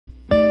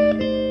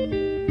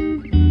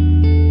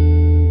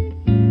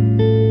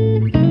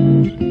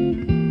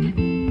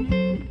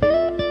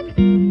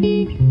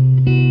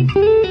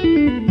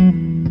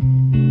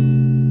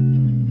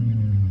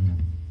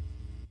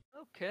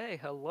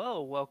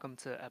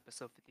to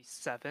episode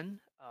 57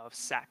 of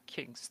Sack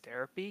King's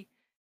Therapy.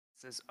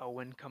 This is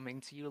Owen coming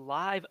to you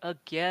live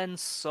again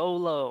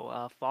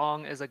solo.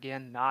 Fong is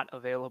again not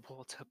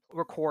available to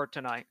record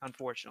tonight,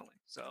 unfortunately.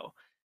 So,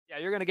 yeah,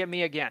 you're going to get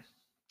me again.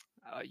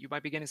 You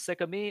might be getting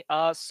sick of me.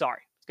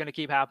 Sorry. It's going to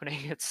keep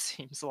happening. It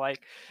seems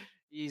like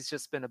he's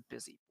just been a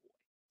busy boy.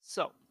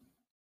 So,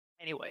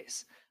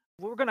 anyways,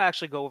 we're going to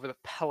actually go over the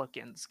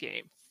Pelicans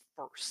game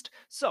first.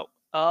 So,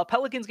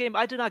 Pelicans game,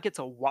 I did not get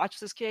to watch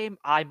this game.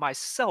 I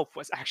myself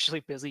was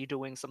actually busy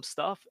doing some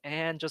stuff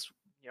and just,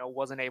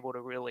 wasn't able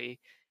to really,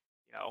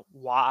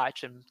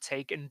 watch and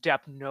take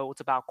in-depth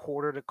notes about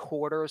quarter to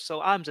quarter.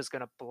 So I'm just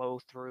going to blow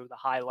through the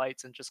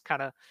highlights and just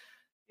kind of,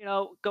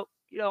 go,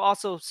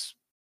 also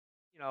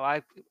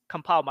I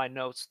compile my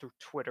notes through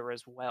Twitter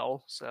as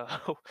well. So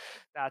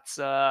that's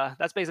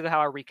basically how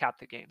I recap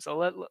the game. So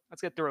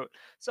let's get through it.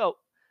 So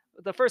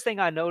the first thing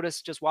I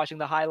noticed just watching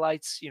the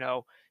highlights,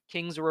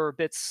 Kings were a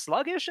bit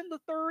sluggish in the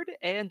third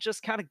and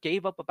just kind of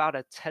gave up about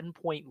a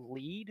 10-point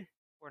lead.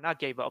 Or not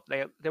gave up.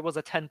 There was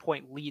a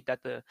 10-point lead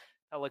that the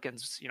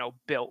Pelicans,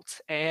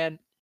 built. And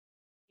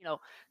you know,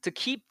 to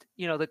keep,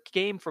 the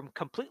game from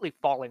completely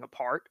falling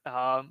apart,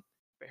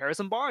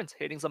 Harrison Barnes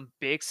hitting some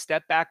big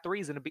step back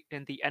threes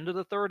in the end of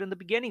the third and the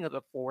beginning of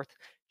the fourth,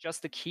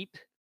 just to keep,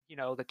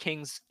 the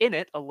Kings in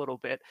it a little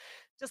bit.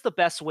 Just the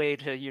best way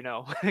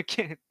to,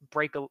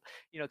 break a,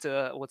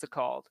 to what's it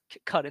called,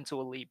 cut into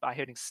a lead by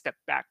hitting step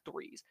back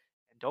threes.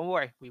 And don't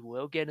worry, we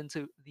will get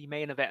into the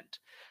main event.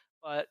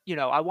 But,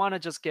 I want to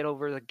just get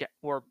over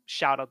or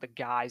shout out the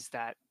guys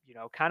that,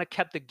 kind of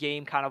kept the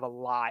game kind of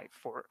alive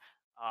for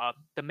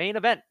the main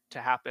event to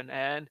happen.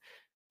 And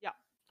yeah,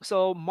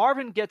 so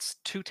Marvin gets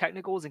two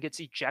technicals and gets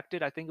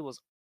ejected. I think it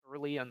was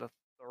early in the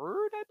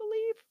third, I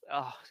believe.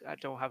 Oh, I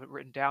don't have it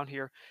written down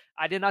here.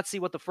 I did not see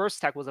what the first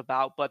tech was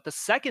about, but the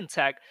second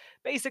tech,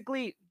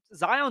 basically,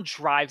 Zion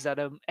drives at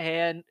him,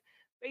 and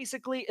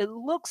basically, it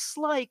looks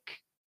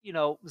like,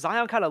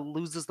 Zion kind of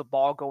loses the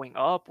ball going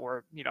up,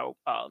 or,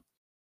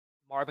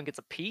 Marvin gets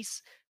a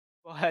piece.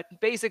 But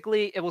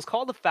basically, it was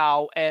called a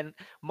foul, and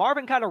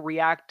Marvin kind of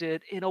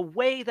reacted in a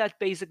way that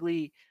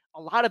basically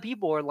a lot of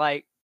people are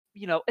like,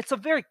 it's a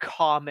very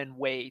common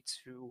way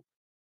to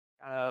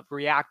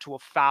react to a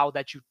foul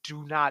that you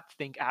do not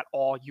think at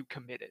all you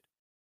committed.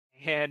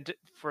 And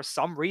for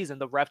some reason,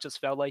 the ref just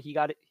felt like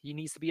he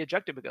needs to be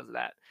ejected because of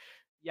that.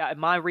 Yeah, in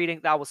my reading,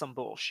 that was some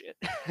bullshit,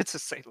 to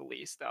say the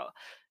least.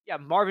 Yeah,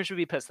 Marvin should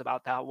be pissed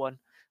about that one.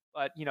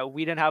 But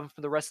we didn't have him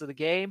for the rest of the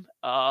game.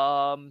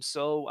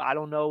 So I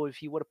don't know if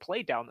he would have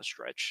played down the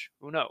stretch.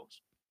 Who knows?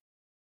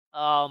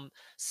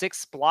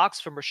 6 blocks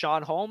from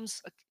Rashawn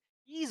Holmes.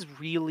 He's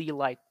really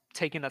like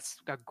taking a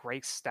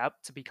great step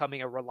to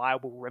becoming a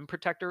reliable rim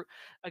protector.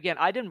 Again,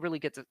 I didn't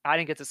get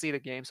to see the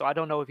game, so I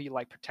don't know if he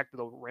like protected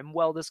the rim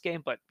well this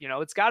game, but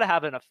it's got to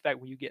have an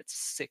effect when you get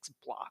 6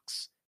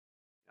 blocks.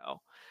 You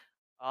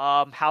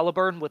know,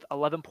 Halliburton with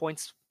 11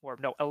 points, or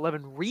no,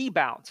 11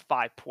 rebounds,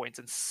 5 points,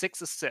 and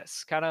 6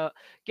 assists. Kind of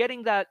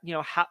getting that,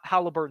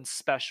 Halliburton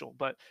special.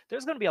 But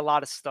there's going to be a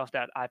lot of stuff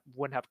that I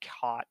wouldn't have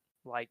caught,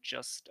 like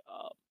just,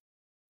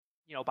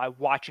 by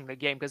watching the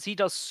game, because he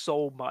does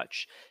so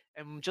much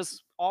and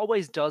just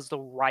always does the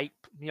right,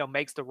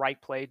 makes the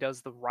right play,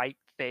 does the right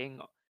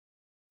thing.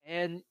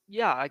 And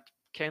yeah,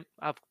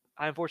 I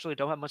unfortunately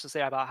don't have much to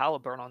say about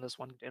Halliburton on this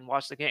one. Didn't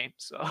watch the game,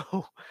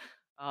 so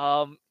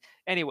um,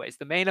 anyways,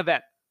 the main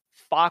event,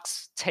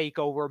 Fox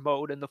takeover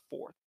mode in the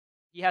fourth.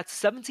 He had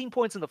 17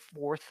 points in the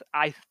fourth.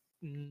 I'm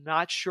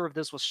not sure if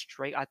this was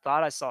straight. I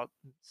thought I saw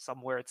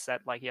somewhere it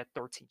said like he had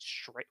 13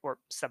 straight or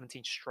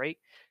 17 straight.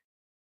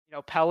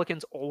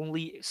 Pelicans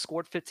only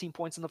scored 15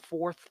 points in the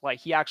fourth. Like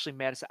he actually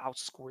managed to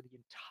outscore the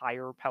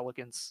entire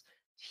Pelicans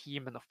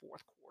team in the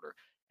fourth quarter.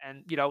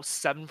 And,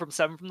 7 from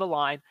 7 from the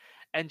line.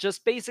 And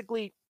just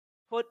basically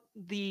put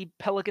the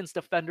Pelicans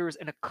defenders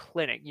in a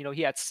clinic.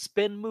 He had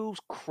spin moves,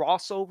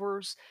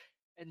 crossovers,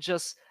 and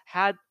just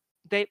had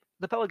the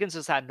Pelicans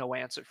just had no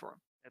answer for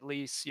him. At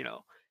least,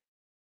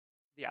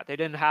 yeah, they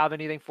didn't have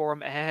anything for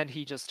him, and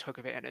he just took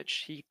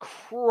advantage. He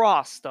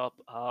crossed up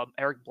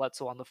Eric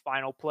Bledsoe on the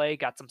final play.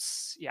 Got some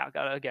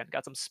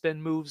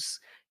spin moves.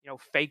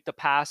 Faked the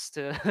pass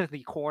to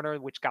the corner,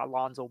 which got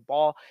Lonzo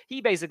Ball.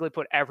 He basically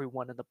put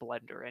everyone in the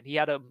blender, and he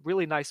had a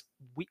really nice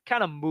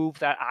kind of move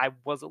that I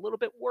was a little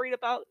bit worried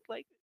about.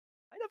 Like,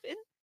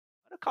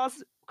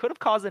 could have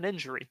caused an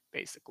injury,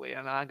 basically,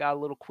 and I got a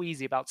little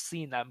queasy about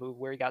seeing that move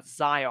where he got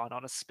Zion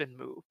on a spin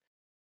move.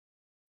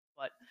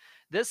 But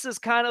this is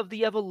kind of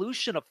the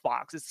evolution of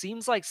Fox. It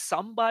seems like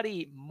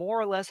somebody more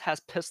or less has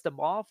pissed him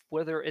off,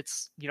 whether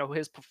it's,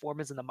 his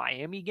performance in the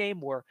Miami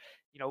game where,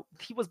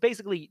 he was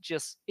basically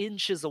just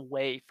inches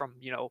away from,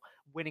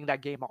 winning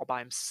that game all by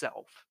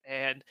himself.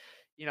 And,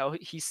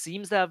 he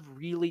seems to have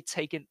really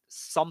taken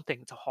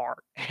something to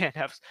heart and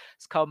has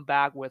come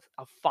back with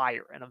a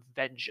fire and a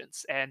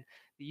vengeance. And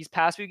these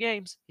past few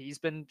games, he's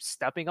been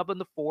stepping up in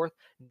the fourth,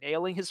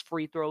 nailing his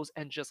free throws,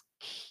 and just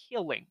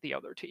killing the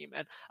other team.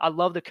 And I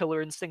love the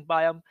killer instinct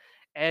by him.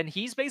 And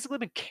he's basically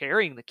been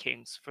carrying the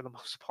Kings for the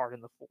most part in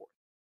the fourth.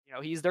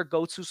 He's their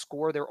go-to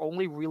scorer, their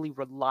only really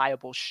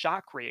reliable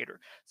shot creator.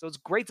 So it's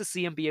great to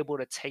see him be able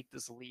to take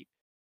this leap.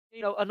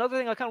 Another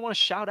thing I kind of want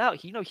to shout out,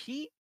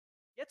 he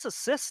gets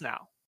assists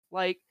now.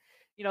 Like,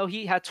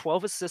 he had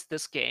 12 assists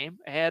this game,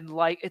 and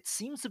like it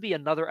seems to be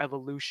another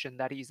evolution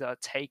that he's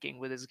taking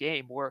with his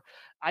game where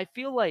I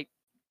feel like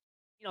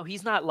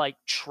he's not like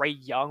Trey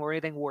Young or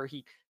anything where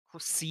he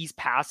sees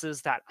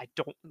passes that I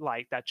don't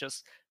like that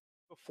just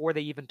before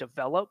they even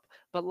develop,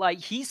 but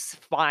like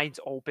finds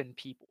open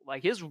people.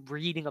 Like his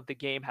reading of the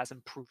game has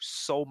improved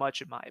so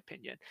much, in my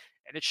opinion,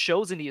 and it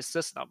shows in the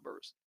assist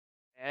numbers.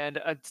 And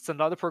it's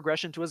another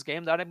progression to his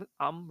game that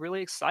I'm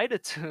really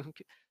excited to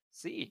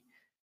see.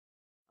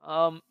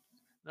 Um,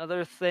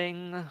 Another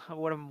thing,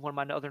 what are one of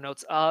my other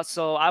notes?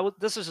 So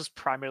this is just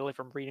primarily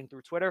from reading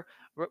through Twitter.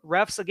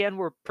 Refs again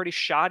were pretty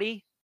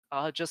shoddy.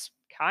 Just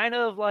kind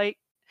of like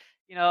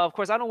of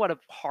course, I don't want to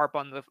harp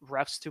on the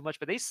refs too much,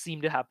 but they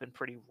seem to have been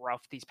pretty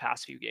rough these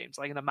past few games.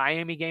 Like in the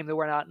Miami game, they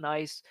were not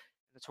nice.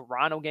 In the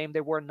Toronto game,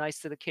 they weren't nice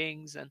to the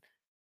Kings, and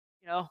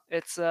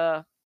it's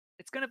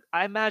gonna.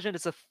 I imagine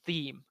it's a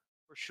theme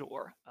for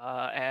sure.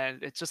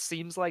 And it just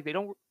seems like they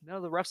don't.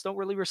 The refs don't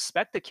really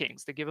respect the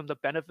Kings to give them the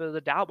benefit of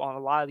the doubt on a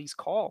lot of these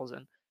calls.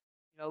 And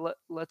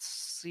let's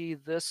see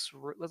this.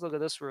 Let's look at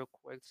this real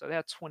quick. So they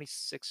had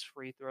 26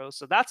 free throws,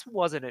 so that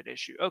wasn't an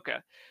issue. Okay,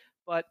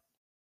 but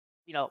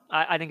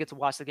I didn't get to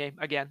watch the game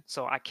again,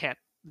 so I can't,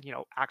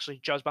 actually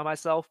judge by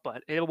myself,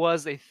 but it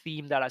was a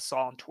theme that I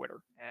saw on Twitter.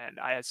 And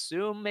I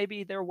assume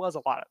maybe there was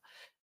a lot of,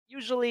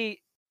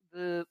 usually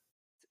the,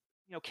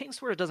 King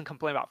Twitter doesn't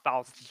complain about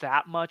fouls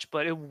that much,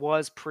 but it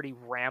was pretty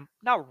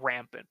not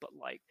rampant, but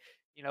like,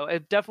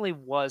 it definitely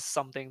was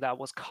something that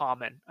was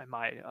common in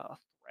my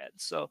thread.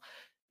 So,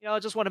 I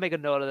just want to make a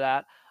note of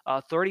that.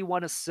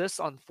 31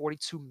 assists on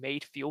 42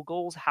 made field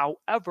goals.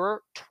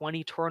 However,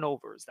 20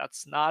 turnovers.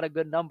 That's not a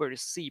good number to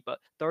see, but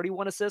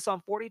 31 assists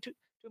on 42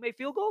 made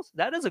field goals.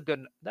 That is a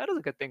good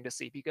thing to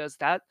see because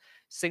that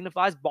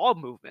signifies ball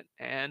movement.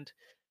 And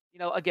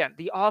again,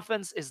 the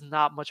offense is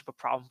not much of a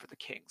problem for the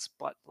Kings,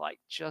 but like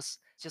just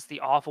the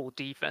awful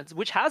defense,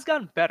 which has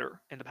gotten better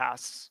in the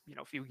past,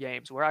 few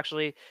games. We're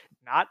actually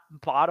not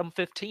bottom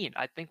 15.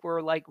 I think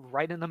we're like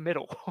right in the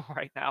middle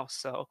right now.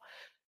 So,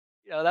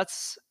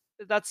 that's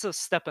a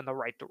step in the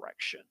right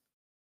direction.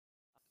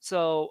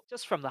 So,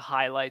 just from the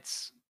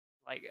highlights,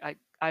 like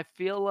I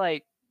feel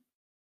like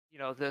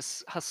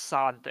this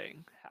Hassan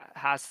thing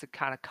has to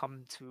kind of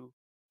come to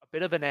a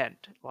bit of an end.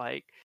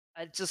 Like,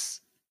 I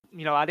just,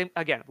 I didn't,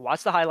 again,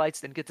 watch the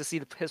highlights, didn't get to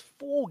see his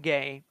full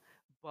game,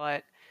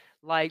 but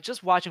like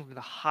just watching from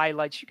the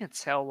highlights, you can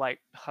tell like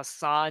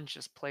Hassan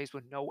just plays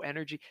with no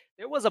energy.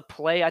 There was a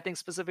play, I think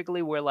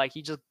specifically, where like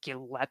he just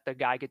let the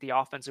guy get the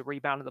offensive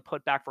rebound and the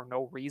putback for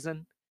no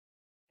reason.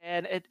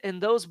 And in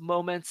those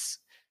moments,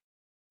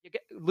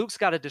 Luke's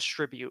got to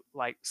distribute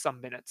like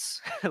some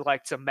minutes,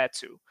 like to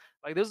Metu.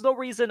 Like, there's no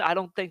reason I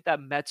don't think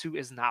that Metu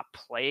is not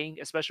playing,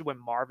 especially when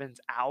Marvin's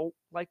out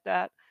like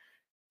that.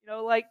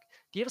 Like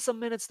give some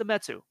minutes to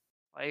Metu.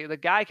 Like the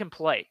guy can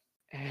play,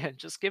 and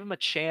just give him a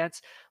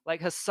chance.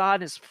 Like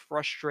Hassan is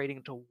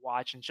frustrating to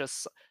watch, and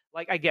just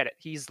like I get it,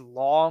 he's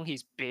long,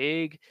 he's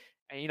big,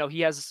 and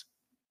he has,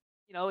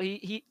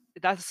 he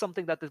that's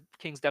something that the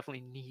Kings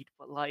definitely need.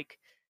 But like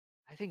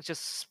I think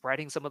just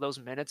spreading some of those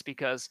minutes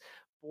because,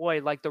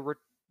 boy, like the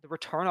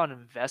return on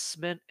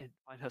investment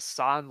on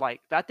Hassan,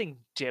 like that thing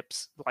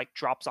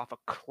drops off a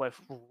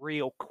cliff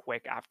real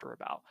quick after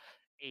about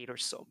 8 or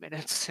so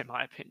minutes, in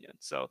my opinion.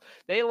 So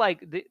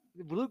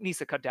Luke needs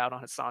to cut down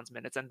on Hassan's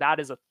minutes, and that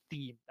is a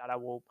theme that I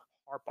will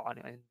harp on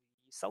in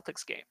the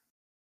Celtics game.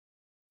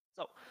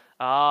 So,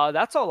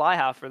 that's all I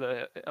have for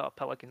the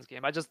Pelicans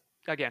game. I just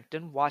again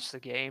didn't watch the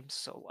game,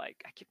 so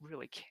like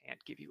really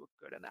can't give you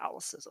a good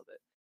analysis of it.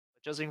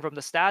 But judging from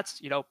the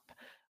stats,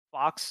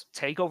 Fox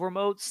takeover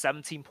mode,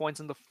 17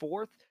 points in the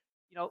fourth.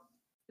 You know,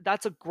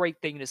 that's a great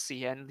thing to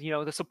see. And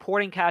the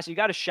supporting cast, you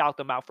got to shout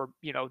them out for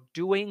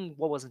doing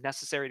what was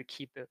necessary to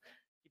keep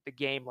the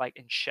game like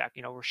in check.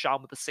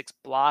 Rashawn with the 6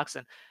 blocks,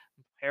 and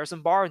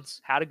Harrison Barnes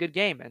had a good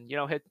game and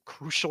hit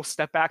crucial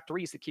step back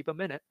threes to keep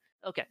him in it.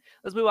 Okay,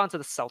 let's move on to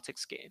the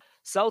Celtics game.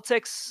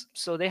 Celtics,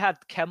 so they had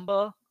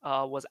Kemba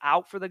was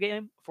out for the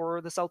game for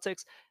the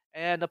Celtics,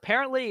 and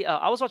apparently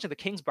I was watching the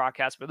Kings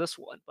broadcast for this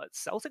one, but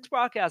Celtics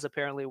broadcast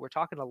apparently we're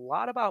talking a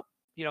lot about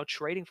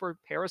trading for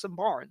Harrison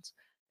Barnes.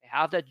 They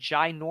have that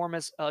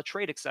ginormous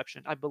trade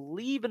exception, I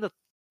believe in the.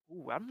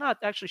 Ooh, I'm not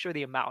actually sure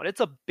the amount.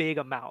 It's a big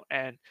amount,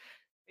 and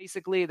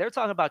basically they're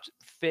talking about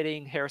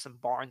fitting Harrison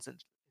Barnes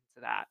into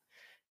that,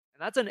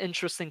 and that's an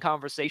interesting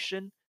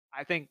conversation.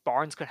 I think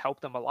Barnes could help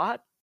them a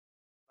lot,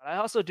 but I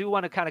also do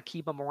want to kind of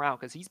keep him around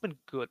because he's been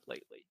good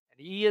lately,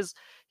 and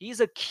he's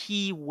a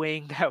key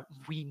wing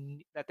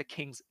that the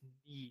Kings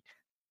need.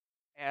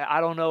 And I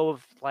don't know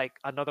if like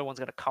another one's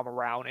gonna come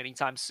around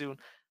anytime soon.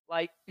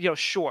 Like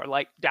sure,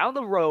 like down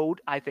the road,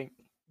 I think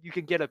you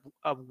can get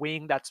a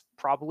wing that's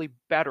probably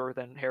better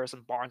than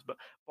Harrison Barnes, but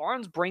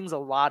Barnes brings a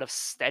lot of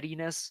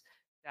steadiness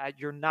that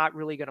you're not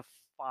really gonna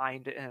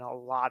find in a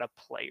lot of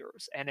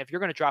players. And if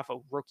you're gonna draft a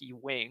rookie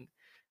wing,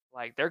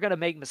 Like they're gonna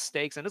make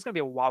mistakes, and it's gonna be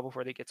a while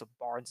before they get to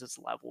Barnes's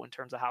level in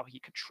terms of how he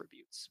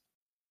contributes.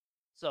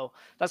 So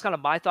that's kind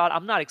of my thought.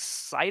 I'm not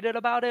excited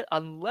about it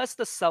unless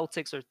the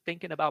Celtics are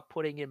thinking about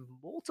putting in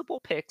multiple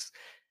picks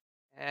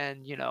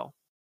and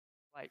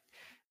like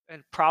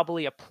and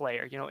probably a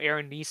player.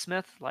 Aaron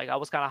Neesmith. Like I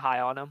was kind of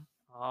high on him.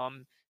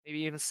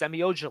 Maybe even Semi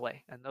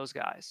Ojale and those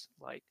guys.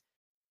 Like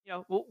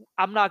well,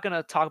 I'm not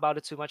gonna talk about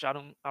it too much. I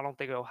don't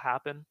think it'll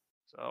happen.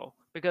 So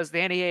because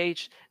Danny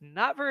H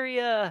not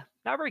very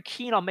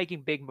keen on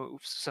making big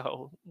moves.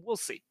 So we'll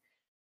see.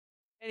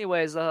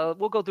 Anyways,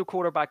 we'll go through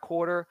quarter by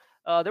quarter.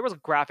 There was a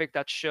graphic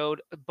that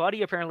showed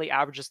Buddy apparently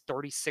averages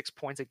 36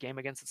 points a game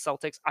against the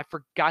Celtics. I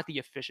forgot the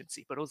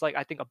efficiency, but it was like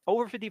I think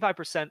over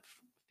 55%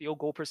 field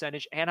goal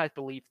percentage and I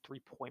believe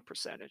 3-point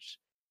percentage.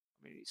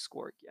 I mean, he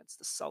scored against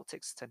the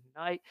Celtics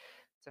tonight.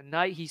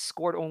 Tonight he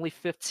scored only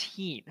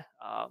 15.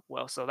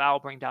 Well, so that'll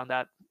bring down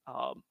that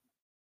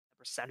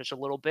percentage a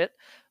little bit.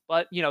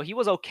 But he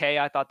was okay.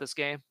 I thought this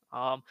game.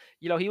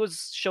 He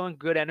was showing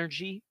good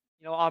energy.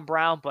 On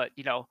Brown, but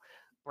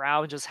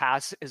Brown just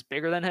is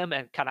bigger than him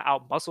and kind of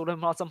out muscled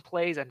him on some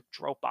plays and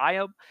drove by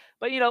him.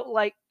 But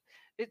like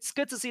it's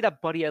good to see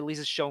that Buddy at least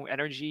is showing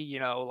energy.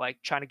 Like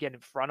trying to get in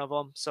front of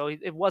him. So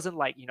it wasn't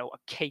like a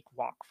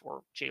cakewalk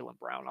for Jaylen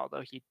Brown.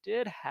 Although he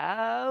did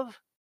have,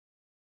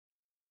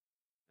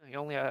 he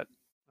only had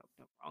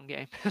no, wrong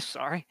game.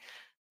 Sorry.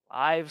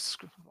 Live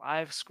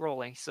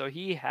scrolling. So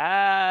he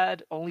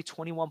had only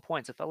 21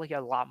 points. It felt like he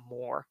had a lot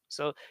more.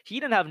 So he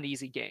didn't have an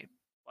easy game.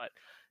 But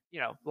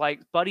like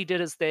Buddy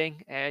did his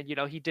thing, and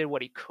he did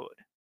what he could.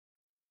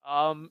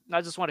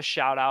 I just want to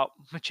shout out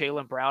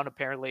Jaylen Brown.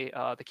 Apparently,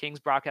 the Kings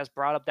broadcast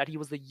brought up that he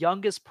was the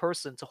youngest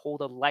person to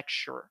hold a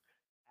lecture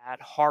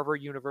at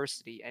Harvard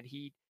University, and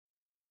he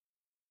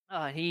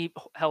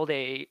held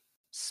a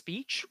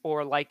speech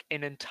or like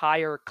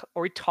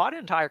or he taught an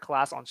entire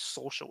class on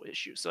social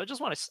issues. So I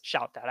just want to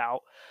shout that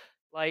out.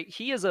 Like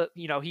he is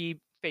he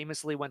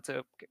famously went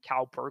to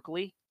Cal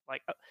Berkeley,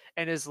 like,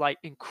 and is like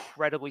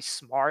incredibly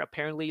smart.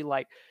 Apparently,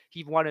 like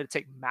he wanted to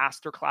take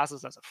master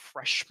classes as a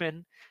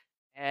freshman,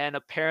 and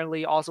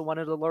apparently also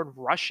wanted to learn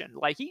Russian.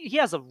 Like he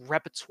has a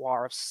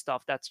repertoire of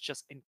stuff that's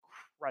just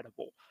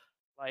incredible.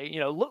 Like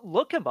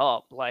look him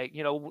up. Like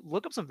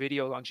look up some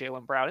videos on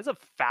Jaylen Brown. He's a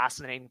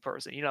fascinating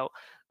person.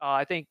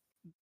 I think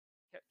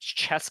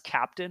chess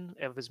captain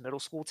of his middle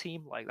school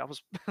team. Like that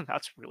was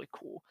that's really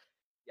cool.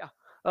 Yeah.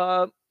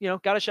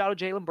 Got to shout out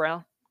Jaylen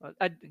Brown.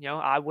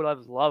 I would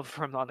have loved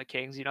for him on the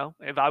Kings.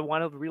 If I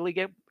want to really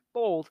get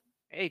bold,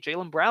 hey,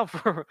 Jaylen Brown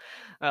for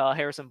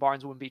Harrison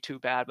Barnes wouldn't be too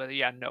bad. But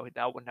yeah, no,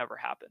 that would never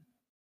happen.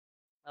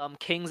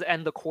 Kings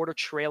end the quarter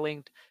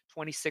trailing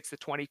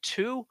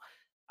 26-22.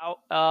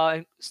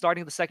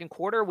 Starting the second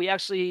quarter, we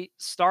actually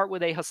start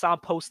with a Hassan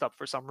post up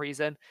for some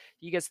reason.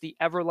 He gets the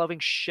ever loving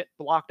shit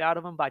blocked out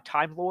of him by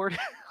Time Lord.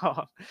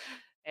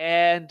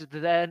 And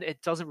then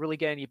it doesn't really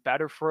get any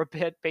better for a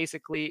bit.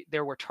 Basically,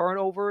 there were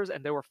turnovers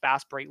and there were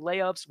fast break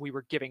layups. We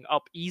were giving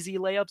up easy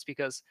layups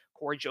because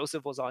Corey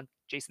Joseph was on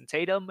Jason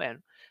Tatum. And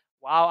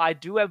while I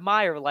do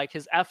admire like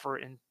his effort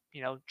and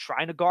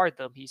trying to guard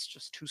them, he's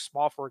just too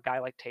small for a guy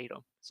like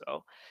Tatum.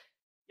 So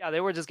yeah, they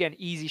were just getting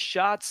easy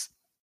shots.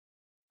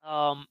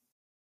 Um,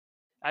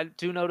 I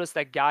do notice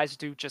that guys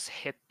do just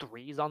hit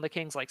threes on the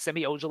Kings. Like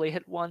Semi Ojale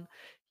hit one.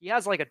 He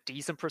has like a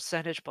decent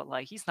percentage, but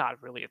like he's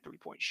not really a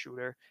 3-point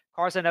shooter.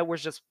 Carson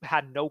Edwards just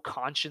had no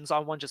conscience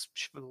on one, just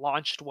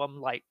launched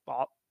one like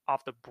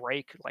off the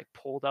break, like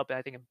pulled up,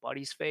 I think, in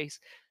Buddy's face.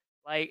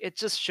 Like it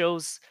just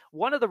shows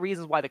one of the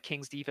reasons why the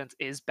Kings defense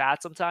is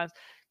bad sometimes.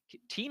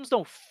 Teams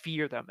don't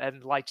fear them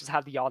and like just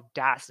have the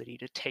audacity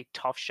to take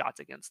tough shots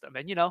against them.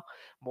 And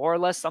more or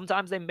less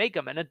sometimes they make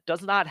them, and it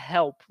does not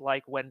help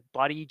like when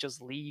Buddy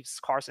just leaves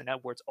Carson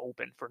Edwards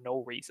open for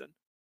no reason.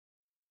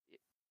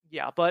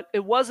 Yeah, but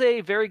it was a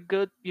very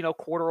good,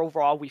 quarter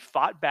overall. We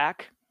fought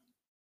back.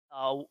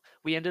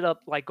 We ended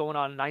up like going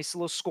on a nice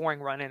little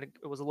scoring run, and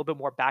it was a little bit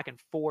more back and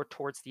forth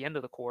towards the end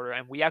of the quarter.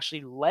 And we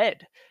actually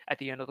led at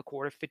the end of the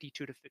quarter,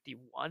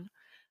 52-51.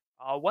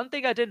 One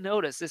thing I did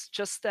notice is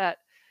just that,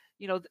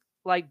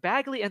 like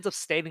Bagley ends up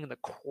standing in the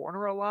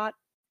corner a lot,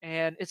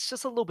 and it's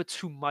just a little bit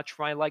too much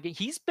for my liking.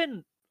 He's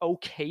been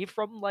okay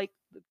from like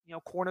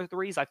corner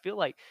threes. I feel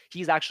like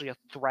he's actually a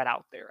threat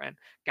out there, and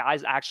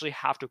guys actually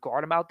have to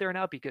guard him out there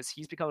now because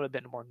he's becoming a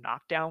bit more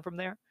knockdown from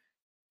there.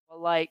 But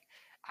like,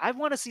 I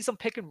want to see some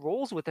pick and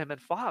rolls with him and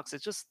Fox.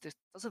 It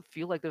doesn't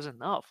feel like there's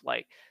enough.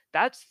 Like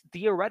that's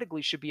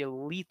theoretically should be a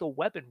lethal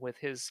weapon with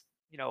his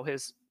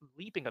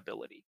leaping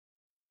ability.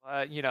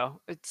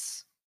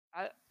 It's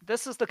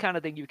this is the kind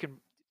of thing you can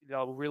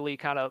really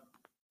kind of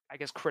I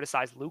guess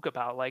criticize Luke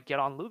about, like get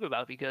on Luke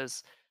about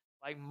because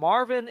like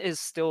Marvin is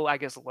still I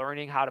guess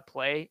learning how to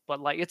play, but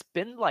like it's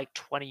been like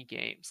 20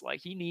 games.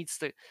 Like there needs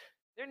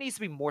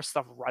to be more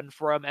stuff run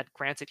for him. And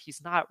granted,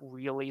 he's not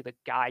really the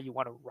guy you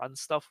want to run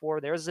stuff for.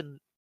 There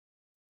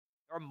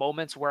are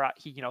moments where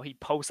he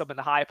posts up in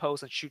the high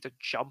post and shoots a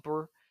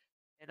jumper,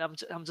 and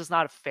I'm just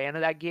not a fan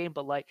of that game.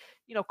 But like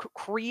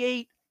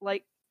create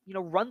like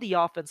run the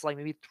offense like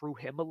maybe through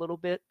him a little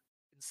bit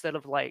instead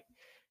of like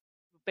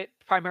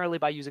primarily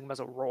by using him as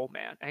a role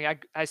man. And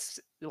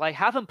like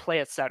have him play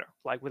at center,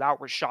 like without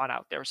Rashawn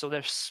out there, so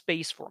there's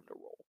space for him to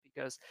roll.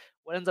 Because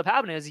what ends up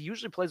happening is he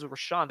usually plays with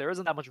Rashawn. There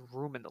isn't that much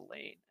room in the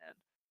lane, and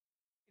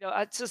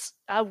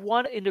I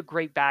want to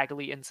integrate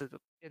Bagley into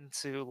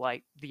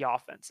like the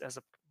offense as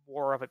a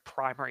more of a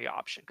primary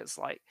option because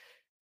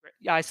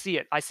yeah, I see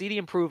it. I see the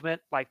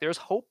improvement. Like there's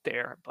hope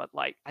there, but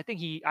like I think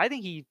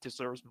he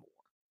deserves more.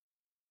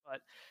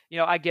 But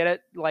I get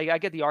it. Like I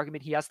get the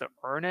argument he has to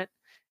earn it,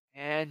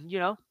 and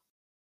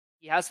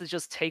he has to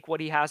just take what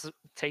he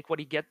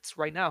gets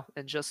right now,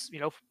 and just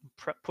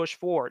push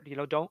forward.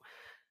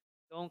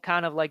 Don't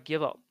kind of like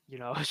give up.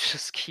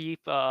 Just keep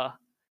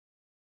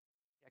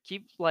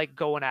like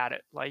going at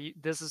it. Like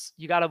this is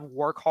you got to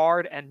work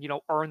hard and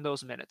earn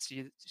those minutes.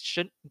 You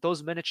should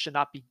Those minutes should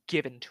not be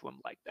given to him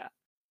like that.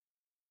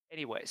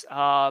 Anyways,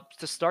 to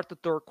start the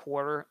third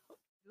quarter,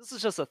 this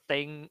is just a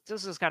thing.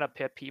 This is kind of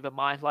pet peeve of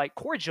mine. Like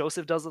Corey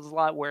Joseph does this a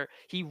lot, where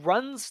he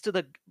runs to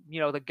the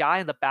guy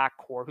in the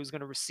backcourt who's going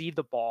to receive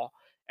the ball,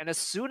 and as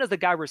soon as the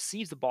guy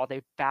receives the ball,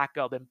 they back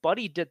up. And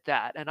Buddy did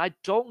that, and I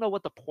don't know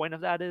what the point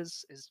of that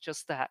is. Is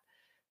just that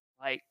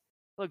like,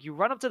 look, you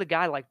run up to the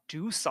guy, like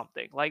do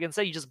something. Like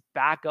instead, you just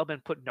back up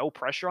and put no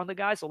pressure on the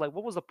guy. So like,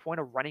 what was the point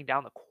of running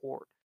down the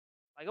court?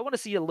 Like I want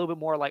to see a little bit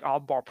more like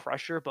on ball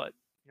pressure, but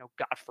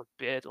God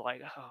forbid,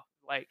 like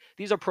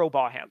these are pro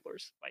ball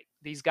handlers. Like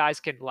these guys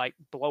can like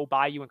blow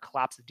by you and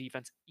collapse the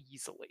defense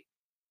easily.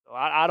 So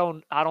I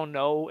don't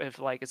know if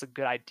like it's a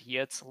good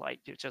idea to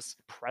like to just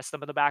press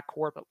them in the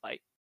backcourt, but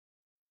like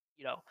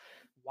you know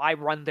why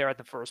run there in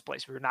the first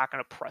place if you're not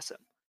going to press him?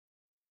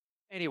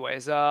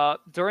 Anyways,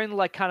 during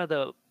like kind of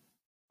the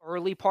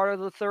early part of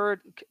the third,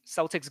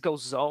 Celtics go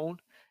zone.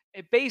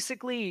 It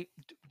basically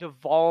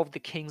devolved the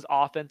Kings'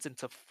 offense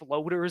into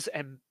floaters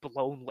and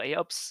blown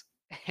layups,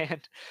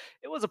 and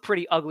it was a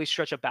pretty ugly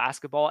stretch of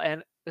basketball.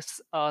 And the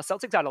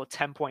Celtics had a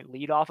 10-point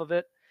lead off of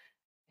it,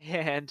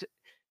 and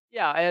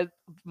yeah,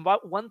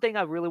 one thing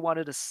I really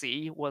wanted to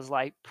see was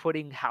like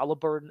putting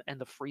Halliburton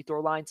and the free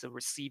throw line to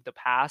receive the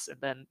pass,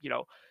 and then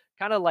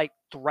kind of like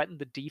threaten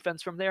the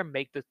defense from there,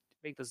 make the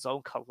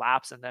zone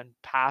collapse, and then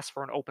pass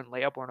for an open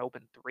layup or an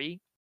open three.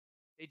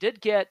 They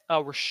did get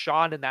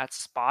Rashawn in that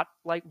spot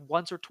like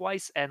once or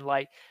twice, and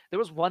like there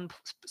was one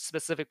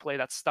specific play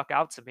that stuck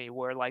out to me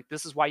where like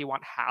this is why you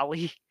want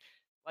Hallie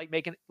like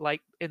making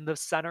like in the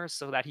center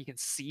so that he can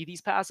see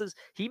these passes.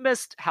 He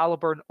missed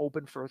Halliburton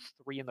open for a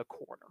three in the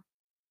corner.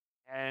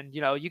 And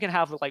you can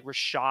have like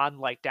Rashawn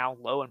like down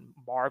low and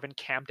Marvin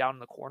camp down in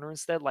the corner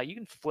instead. Like you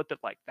can flip it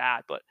like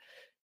that, but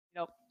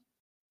you know,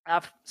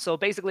 so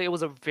basically it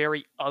was a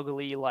very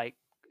ugly like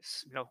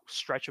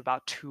stretch of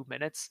about 2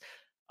 minutes.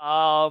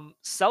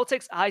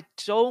 Celtics, I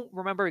don't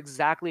remember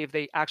exactly if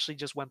they actually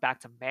just went back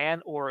to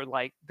man or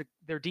like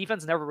their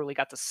defense never really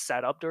got to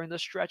set up during the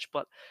stretch,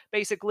 but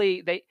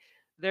basically they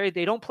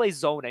don't play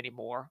zone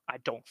anymore, I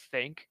don't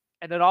think.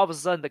 And then all of a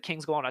sudden the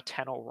Kings go on a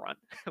 10-0 run.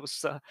 It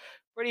was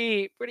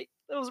pretty it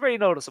was very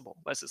noticeable,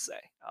 let's just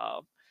say.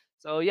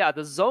 So yeah,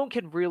 the zone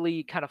can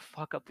really kind of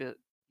fuck up the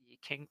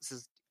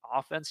Kings'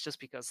 offense just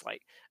because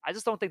like I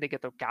just don't think they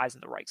get the guys in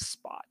the right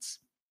spots.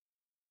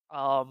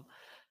 Um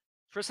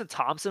Tristan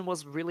Thompson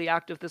was really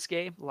active this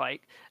game.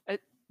 Like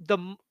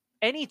the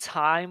any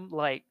time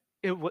like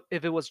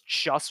if it was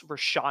just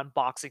Rashawn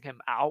boxing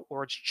him out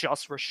or it's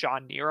just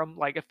Rashawn near him,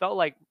 like it felt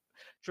like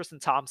Tristan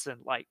Thompson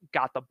like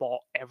got the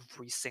ball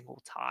every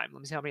single time.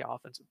 Let me see how many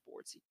offensive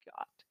boards he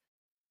got.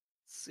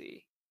 Let's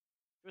see.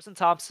 Tristan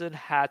Thompson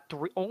had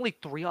only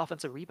three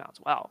offensive rebounds.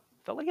 Wow,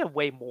 felt like he had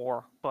way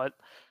more, but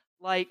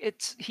like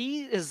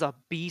he is a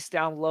beast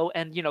down low,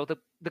 and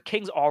the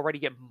Kings already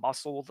get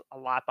muscled a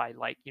lot by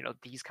like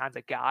these kinds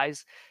of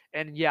guys,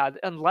 and yeah,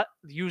 and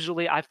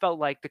usually I felt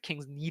like the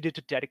Kings needed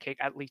to dedicate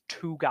at least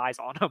two guys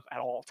on him at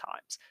all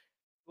times.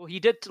 Well, he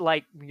did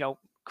like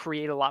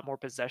create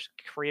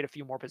a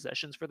few more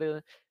possessions for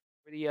the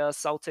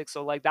Celtics.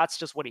 So like that's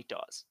just what he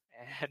does,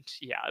 and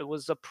yeah, it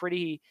was a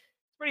pretty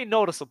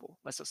noticeable,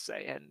 let's just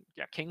say, and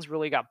yeah, Kings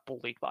really got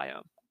bullied by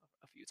him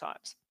a few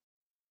times.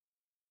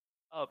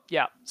 Oh,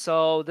 yeah.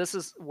 So this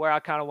is where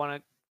I kind of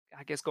want to,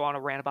 I guess, go on a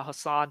rant about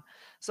Hassan.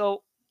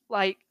 So,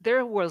 like,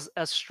 there was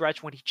a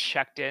stretch when he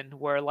checked in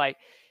where, like,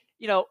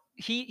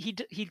 he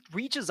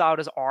reaches out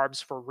his arms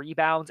for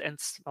rebounds, and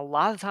a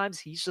lot of times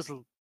he's just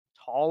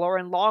taller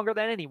and longer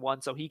than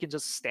anyone, so he can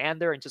just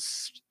stand there and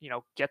just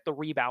get the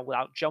rebound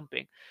without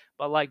jumping.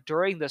 But like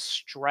during the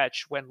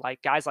stretch when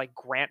like guys like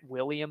Grant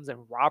Williams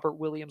and Robert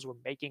Williams were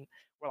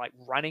like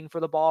running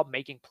for the ball,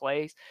 making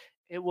plays,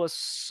 it was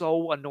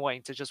so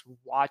annoying to just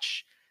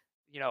watch,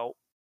 you know,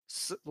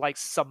 like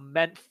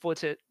cement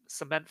footed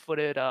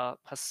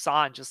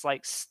Hassan just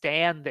like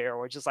stand there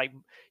or just like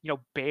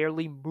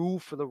barely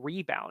move for the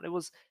rebound. It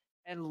was,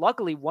 and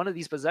luckily one of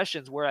these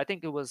possessions where I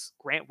think it was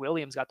Grant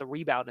Williams got the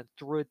rebound and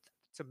threw it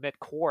to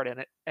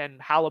midcourt,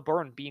 and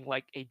Halliburton being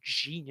like a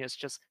genius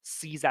just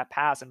sees that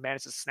pass and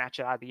manages to snatch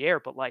it out of the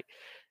air. But like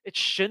it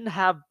shouldn't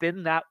have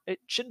been that it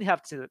shouldn't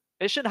have to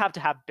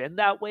have been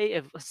that way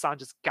if Hassan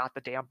just got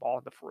the damn ball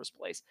in the first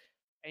place.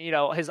 And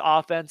his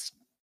offense,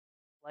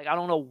 Like, I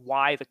don't know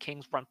why the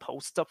Kings run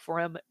post up for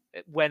him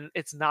when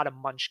it's not a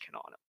munchkin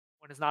on him,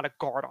 when it's not a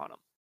guard on him.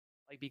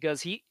 Like,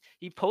 because he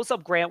posts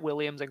up Grant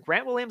Williams, and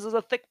Grant Williams is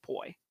a thick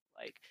boy.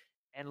 Like,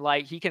 and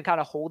like he can kind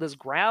of hold his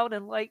ground,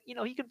 and like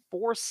he can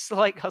force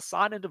like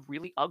Hassan into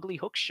really ugly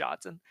hook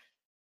shots, and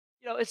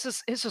it's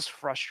just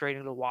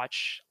frustrating to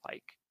watch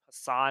like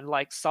Hassan.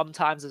 Like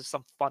sometimes it's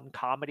some fun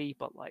comedy,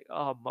 but like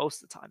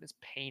most of the time it's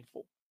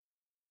painful.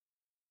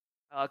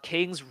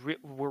 Kings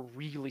were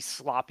really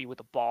sloppy with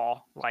the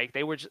ball. Like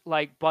they were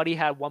like Buddy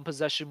had one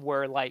possession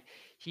where like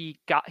he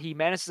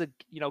managed to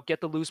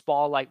get the loose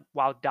ball like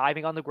while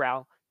diving on the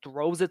ground,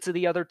 throws it to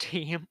the other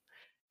team,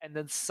 and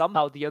then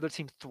somehow the other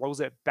team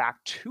throws it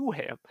back to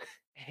him,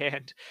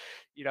 and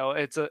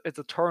it's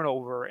a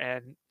turnover.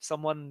 And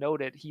someone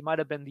noted he might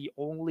have been the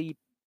only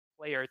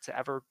player to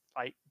ever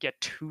like get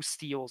two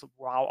steals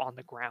while on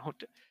the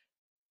ground.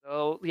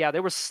 So, yeah,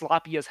 they were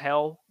sloppy as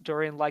hell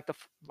during, like,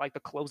 the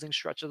closing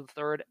stretch of the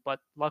 3rd,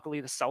 but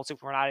luckily the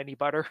Celtics were not any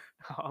better.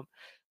 Um,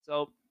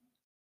 so,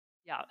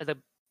 yeah, the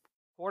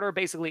quarter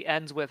basically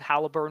ends with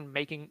Halliburton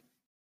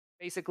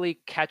basically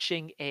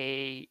catching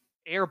a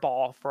air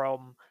ball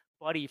from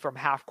Buddy from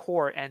half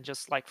court and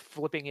just, like,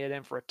 flipping it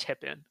in for a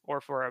tip in or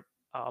for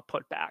a,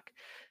 putback.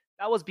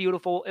 That was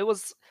beautiful. It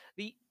was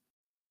the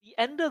the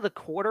end of the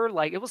quarter,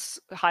 like, it was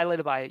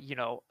highlighted by,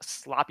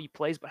 sloppy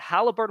plays, but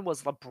Halliburton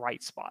was the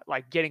bright spot,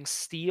 like, getting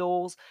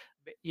steals,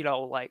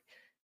 like,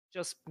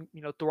 just,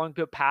 throwing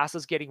good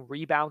passes, getting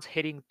rebounds,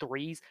 hitting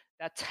threes.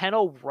 That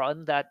 10-0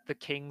 run that the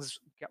Kings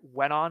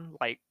went on,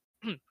 like,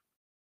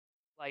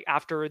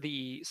 after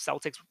the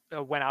Celtics,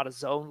 went out of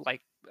zone, like,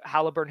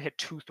 Halliburton hit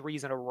 2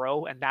 threes in a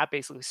row, and that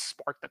basically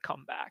sparked the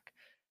comeback.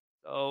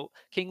 So, hmm,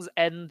 Kings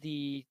end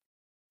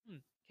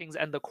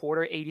the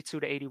quarter 82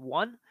 to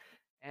 81.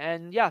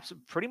 And yeah, so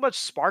pretty much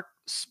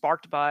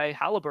sparked by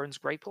Halliburton's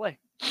great play.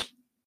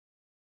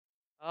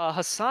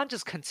 Hassan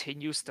just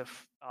continues to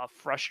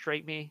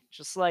frustrate me.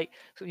 Just like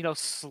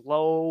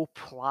slow,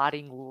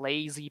 plodding,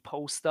 lazy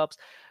post ups.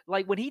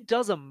 Like when he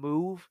does a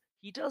move,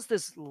 he does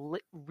this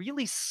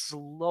really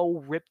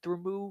slow rip through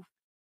move,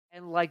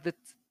 and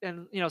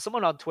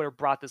someone on Twitter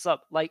brought this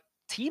up. Like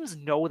teams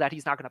know that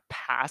he's not going to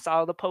pass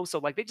out of the post, so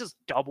like they just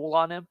double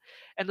on him,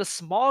 and the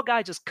small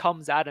guy just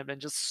comes at him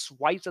and just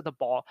swipes at the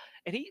ball.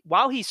 And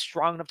while he's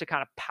strong enough to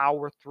kind of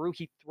power through,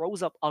 he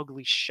throws up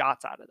ugly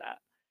shots out of that.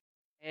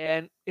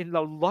 And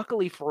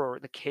luckily for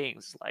the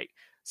Kings, like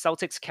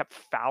Celtics kept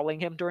fouling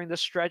him during the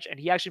stretch, and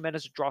he actually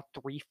managed to draw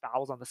 3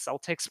 fouls on the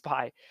Celtics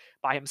by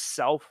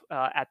himself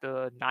at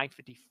the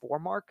 9:54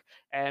 mark.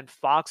 And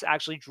Fox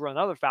actually drew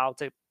another foul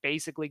to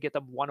basically get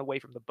them one away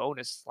from the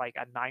bonus, like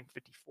at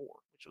 9:54,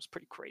 which was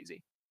pretty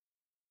crazy.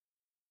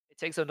 It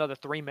takes another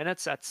 3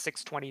 minutes at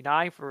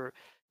 6:29 for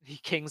the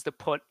Kings to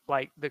put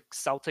like the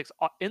Celtics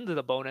into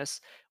the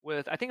bonus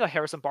with I think a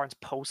Harrison Barnes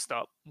post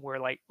up where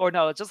like or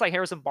no, it's just like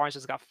Harrison Barnes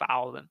just got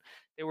fouled and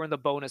they were in the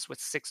bonus with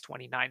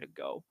 6:29 to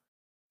go.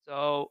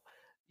 So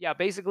yeah,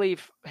 basically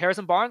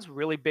Harrison Barnes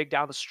really big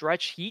down the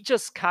stretch. He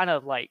just kind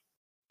of like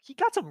he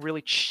got some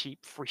really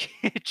cheap free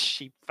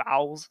cheap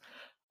fouls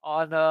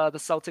on the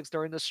Celtics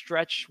during the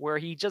stretch where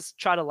he just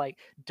tried to like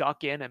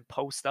duck in and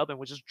post up and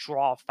would just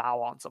draw a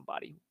foul on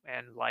somebody.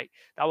 And like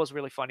that was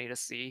really funny to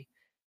see.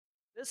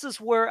 This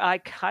is where I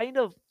kind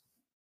of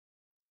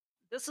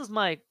this is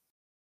my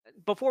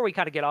before we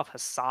kind of get off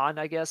Hassan,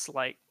 I guess,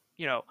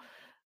 you know,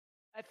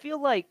 I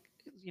feel like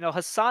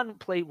Hassan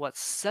played what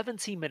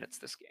 17 minutes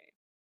this game.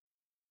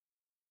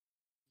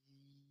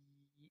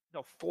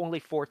 No, only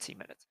 14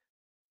 minutes.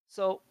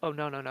 So, oh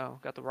no,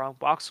 got the wrong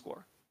box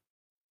score.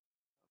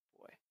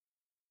 Boy.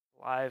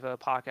 Live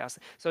podcast.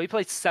 So he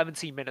played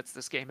 17 minutes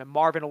this game, and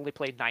Marvin only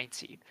played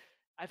 19.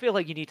 I feel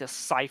like you need to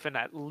siphon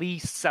at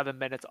least 7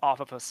 minutes off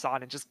of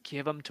Hassan and just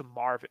give him to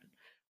Marvin,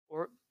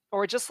 or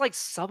or just like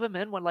sub him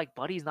in when like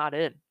Buddy's not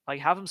in. Like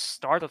have him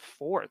start the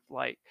fourth.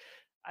 Like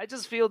I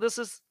just feel this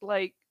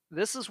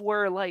is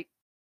where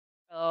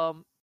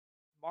um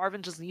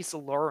Marvin just needs to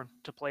learn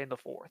to play in the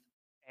fourth.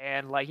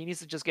 And like he needs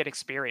to just get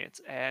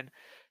experience. And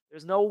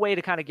there's no way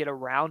to kind of get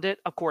around it.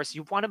 Of course,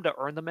 you want him to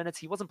earn the minutes.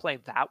 He wasn't playing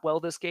that well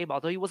this game,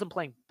 although he wasn't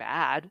playing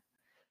bad.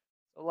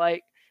 So,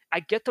 like I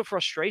get the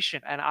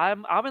frustration, and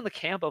I'm in the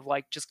camp of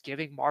like just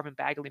giving Marvin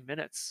Bagley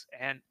minutes.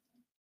 And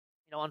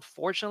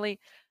unfortunately,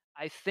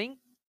 I think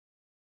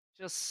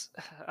just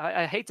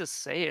I hate to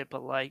say it,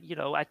 but like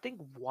I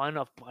think one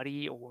of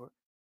Buddy or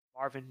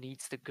Marvin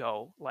needs to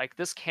go. Like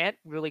this can't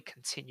really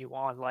continue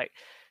on. Like,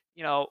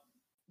 you know,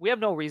 we have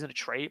no reason to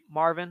trade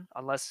Marvin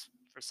unless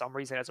for some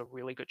reason it has a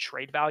really good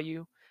trade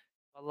value.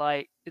 But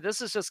like this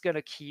is just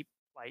gonna keep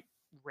like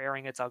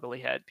rearing its ugly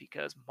head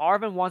because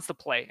Marvin wants to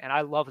play, and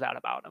I love that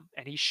about him,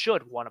 and he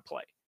should want to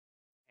play.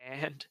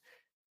 And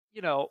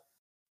you know,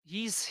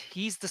 he's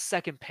the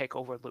second pick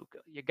over Luca.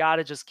 You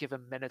gotta just give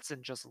him minutes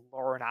and just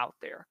learn out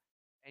there.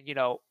 And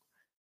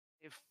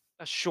if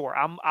sure,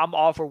 I'm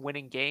all for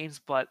winning games,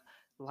 but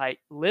like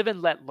live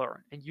and let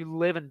learn, and you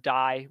live and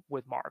die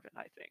with Marvin,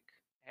 I think.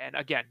 And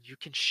again, you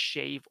can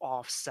shave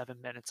off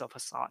 7 minutes of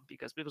Hassan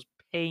because it was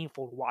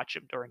painful to watch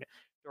him during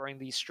during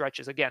these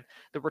stretches. Again,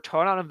 the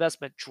return on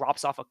investment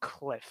drops off a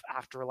cliff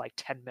after like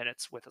 10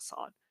 minutes with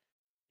Hassan.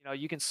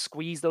 You can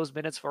squeeze those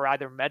minutes for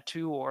either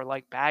Metu or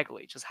like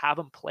Bagley. Just have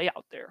him play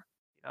out there,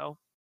 you know?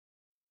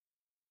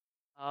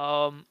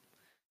 Um,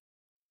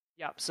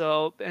 yeah,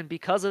 so and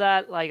because of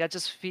that, like I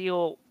just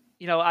feel,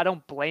 I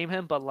don't blame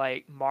him, but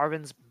like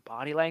Marvin's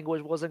body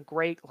language wasn't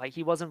great. Like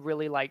he wasn't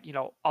really like,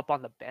 up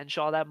on the bench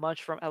all that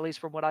much from at least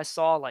from what I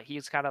saw. Like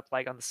he's kind of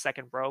like on the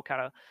second row,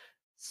 kind of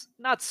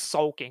not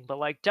sulking, but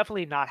like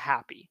definitely not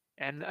happy.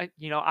 And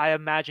I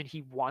imagine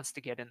he wants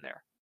to get in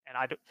there. And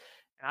I do,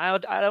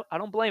 and I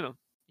don't blame him.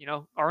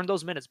 Earn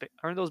those minutes,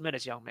 earn those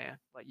minutes, young man.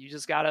 Like you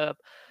just gotta,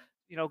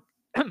 you know,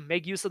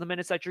 make use of the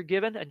minutes that you're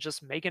given and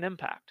just make an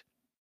impact.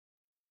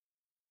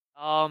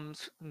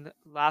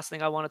 Last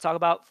thing I want to talk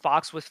about,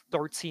 Fox with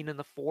 13 in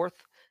the fourth,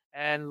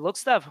 and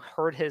looks to have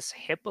hurt his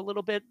hip a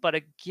little bit. But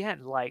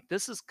again, like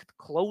this is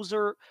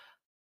closer.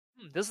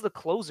 This is the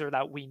closer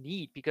that we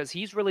need because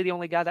he's really the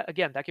only guy that,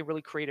 again, that can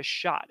really create a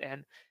shot.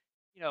 And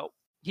you know,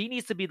 he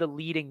needs to be the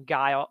leading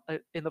guy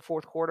in the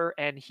fourth quarter,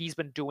 and he's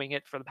been doing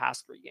it for the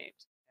past 3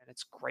 games, and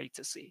it's great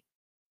to see.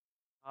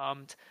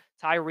 Um,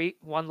 Tyree,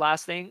 one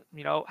last thing,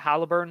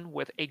 Halliburton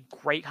with a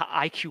great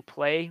IQ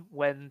play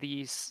when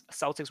the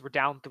Celtics were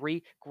down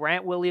 3.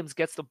 Grant Williams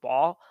gets the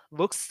ball,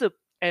 looks to,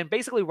 and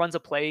basically runs a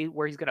play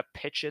where he's going to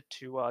pitch it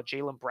to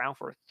Jaylen Brown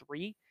for a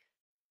 3.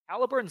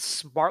 Halliburton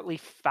smartly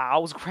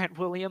fouls Grant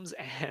Williams,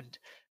 and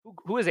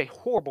who is a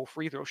horrible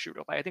free throw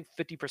shooter, like I think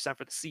 50%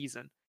 for the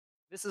season.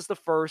 This is the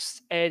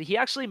first, and he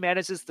actually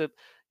manages to,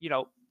 you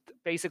know,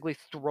 basically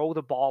throw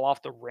the ball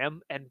off the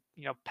rim and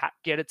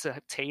get it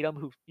to Tatum,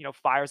 who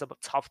fires up a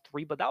tough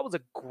 3. But that was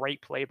a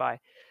great play by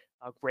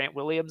Grant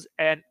Williams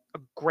and a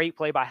great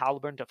play by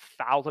Halliburton to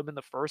foul him in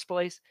the first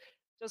place.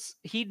 Just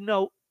he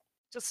know,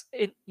 just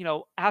in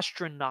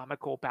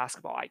astronomical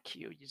basketball IQ.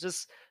 You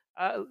just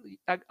uh,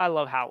 I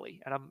love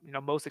Howley, and I'm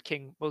most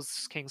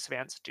Kings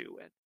fans do,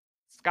 and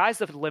sky's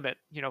the limit,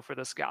 for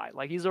this guy.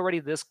 Like he's already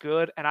this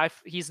good, and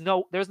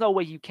there's no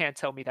way you can't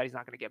tell me that he's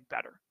not going to get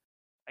better.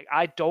 Like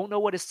I don't know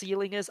what his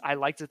ceiling is. I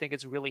like to think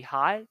it's really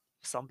high.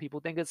 Some people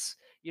think it's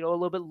a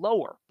little bit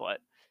lower, but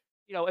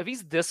if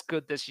he's this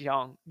good this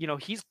young,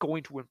 he's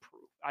going to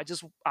improve. I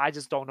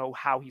just don't know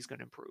how he's going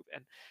to improve,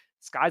 and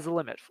sky's the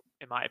limit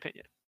in my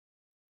opinion.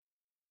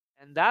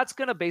 And that's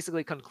going to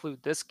basically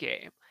conclude this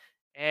game.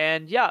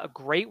 And yeah, a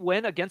great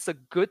win against a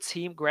good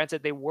team.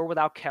 Granted, they were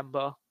without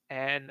Kemba,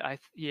 and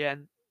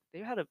and they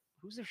had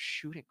who's their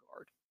shooting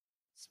guard?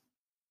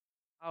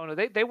 I don't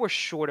know. They were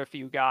short a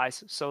few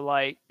guys, so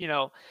like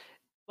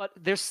but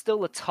they're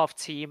still a tough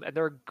team, and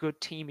they're a good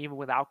team even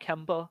without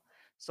Kemba.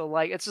 So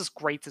like it's just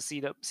great to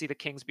see the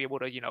Kings be able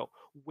to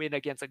win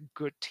against a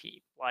good team.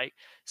 Like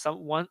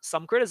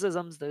some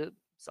criticisms that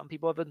some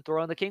people have been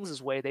throwing the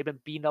Kings' way. They've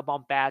been beating up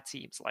on bad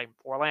teams like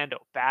Orlando,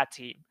 bad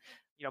team.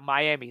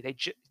 Miami,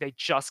 they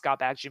just got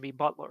back Jimmy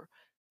Butler.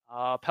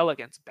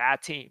 Pelicans,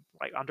 bad team,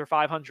 like under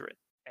 500.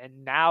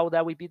 And now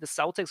that we beat the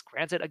Celtics,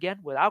 granted again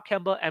without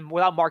Kemba and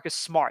without Marcus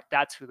Smart,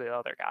 that's who the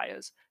other guy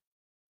is.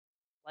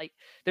 Like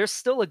they're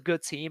still a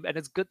good team, and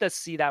it's good to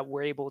see that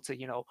we're able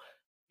to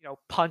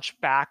punch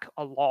back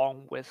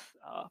along with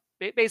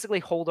basically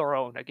hold our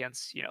own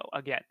against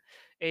again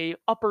a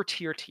upper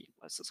tier team.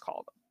 Let's just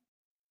call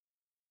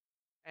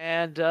them.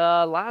 And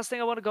last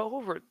thing I want to go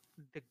over,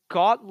 the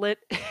gauntlet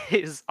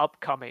is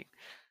upcoming.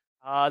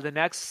 The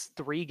next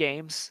 3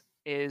 games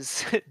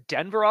is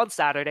Denver on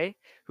Saturday,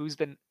 who's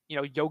been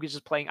Jokic is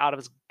playing out of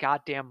his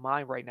goddamn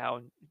mind right now,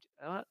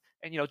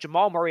 and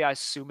Jamal Murray I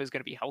assume is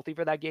going to be healthy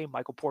for that game.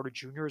 Michael Porter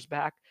Jr. is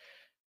back.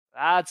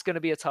 That's going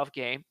to be a tough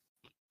game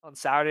on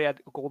Saturday at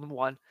Golden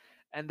One,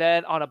 and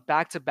then on a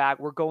back-to-back,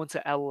 we're going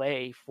to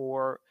LA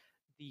for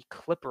the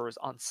Clippers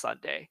on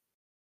Sunday,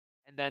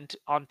 and then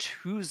on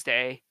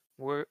Tuesday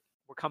we're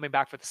coming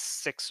back for the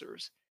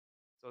Sixers.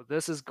 So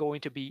this is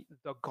going to be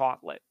the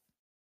gauntlet.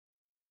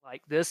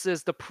 Like this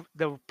is the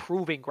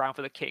proving ground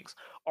for the Kings.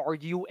 Are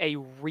you a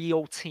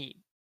real team?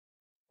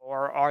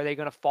 Or are they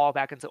going to fall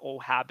back into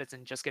old habits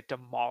and just get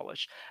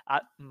demolished?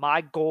 My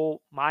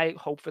goal, my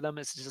hope for them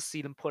is to just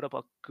see them put up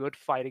a good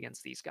fight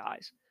against these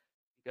guys.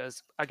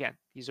 Because again,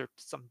 these are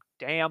some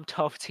damn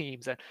tough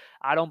teams, and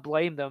I don't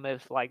blame them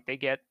if like they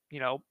get,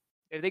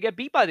 if they get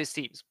beat by these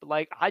teams. But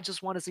like I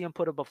just want to see them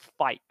put up a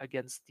fight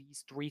against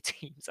these 3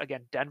 teams.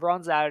 Again, Denver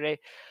on Saturday,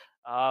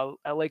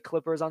 LA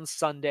Clippers on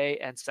Sunday,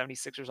 and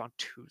 76ers on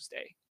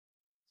Tuesday.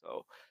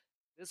 So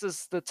this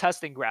is the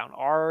testing ground.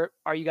 Are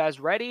you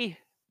guys ready?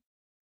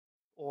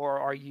 Or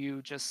are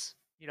you just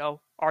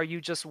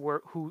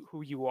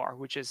who you are,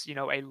 which is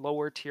a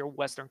lower tier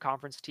Western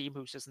Conference team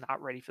who's just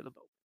not ready for the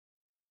boat?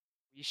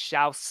 We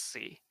shall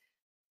see.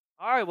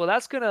 All right, well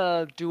that's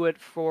gonna do it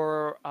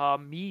for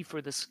me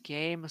for this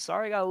game.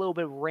 Sorry, I got a little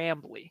bit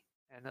rambly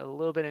and a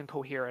little bit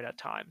incoherent at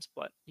times,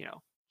 but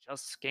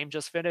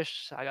just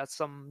finished. I got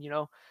some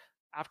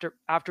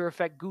After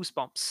Effect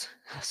goosebumps,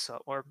 so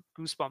or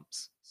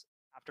goosebumps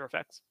After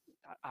Effects.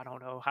 I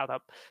don't know how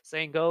that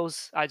saying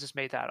goes. I just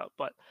made that up,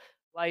 but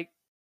like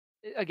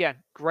Again,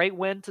 great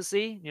win to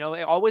see.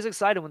 Always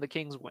excited when the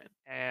Kings win,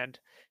 and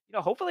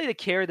hopefully they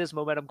carry this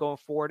momentum going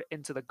forward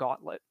into the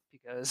gauntlet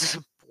because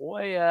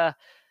boy,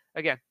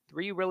 again,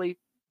 three really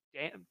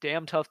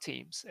damn tough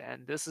teams,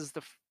 and this is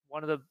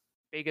one of the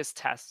biggest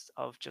tests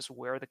of just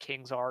where the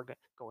Kings are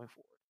going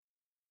forward.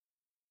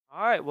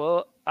 All right,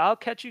 well, I'll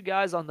catch you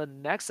guys on the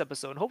next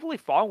episode. Hopefully,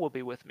 Fong will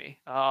be with me.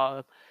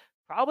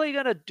 Probably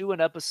gonna do an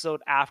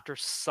episode after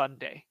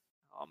Sunday,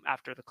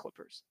 after the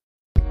Clippers.